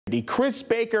Chris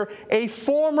Baker, a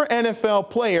former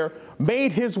NFL player,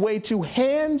 made his way to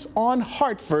Hands on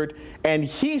Hartford, and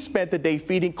he spent the day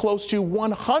feeding close to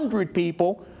 100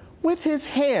 people with his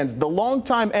hands. The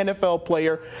longtime NFL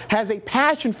player has a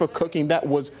passion for cooking that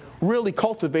was really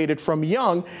cultivated from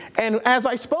young. And as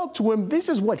I spoke to him, this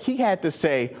is what he had to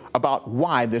say about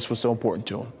why this was so important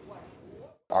to him.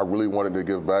 I really wanted to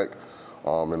give back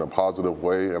in a positive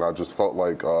way, and I just felt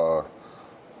like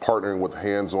partnering with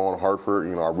Hands on Hartford,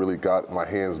 I really got my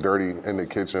hands dirty in the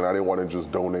kitchen. I didn't want to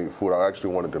just donate food. I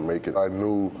actually wanted to make it. I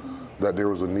knew that there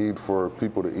was a need for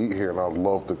people to eat here, and I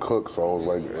love to cook. So I was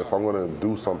like, if I'm going to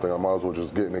do something, I might as well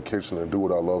just get in the kitchen and do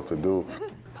what I love to do.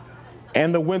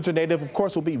 And the Windsor native, of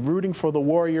course, will be rooting for the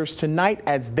Warriors tonight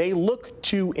as they look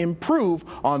to improve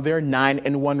on their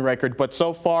 9-1 record. But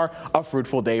so far, a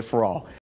fruitful day for all.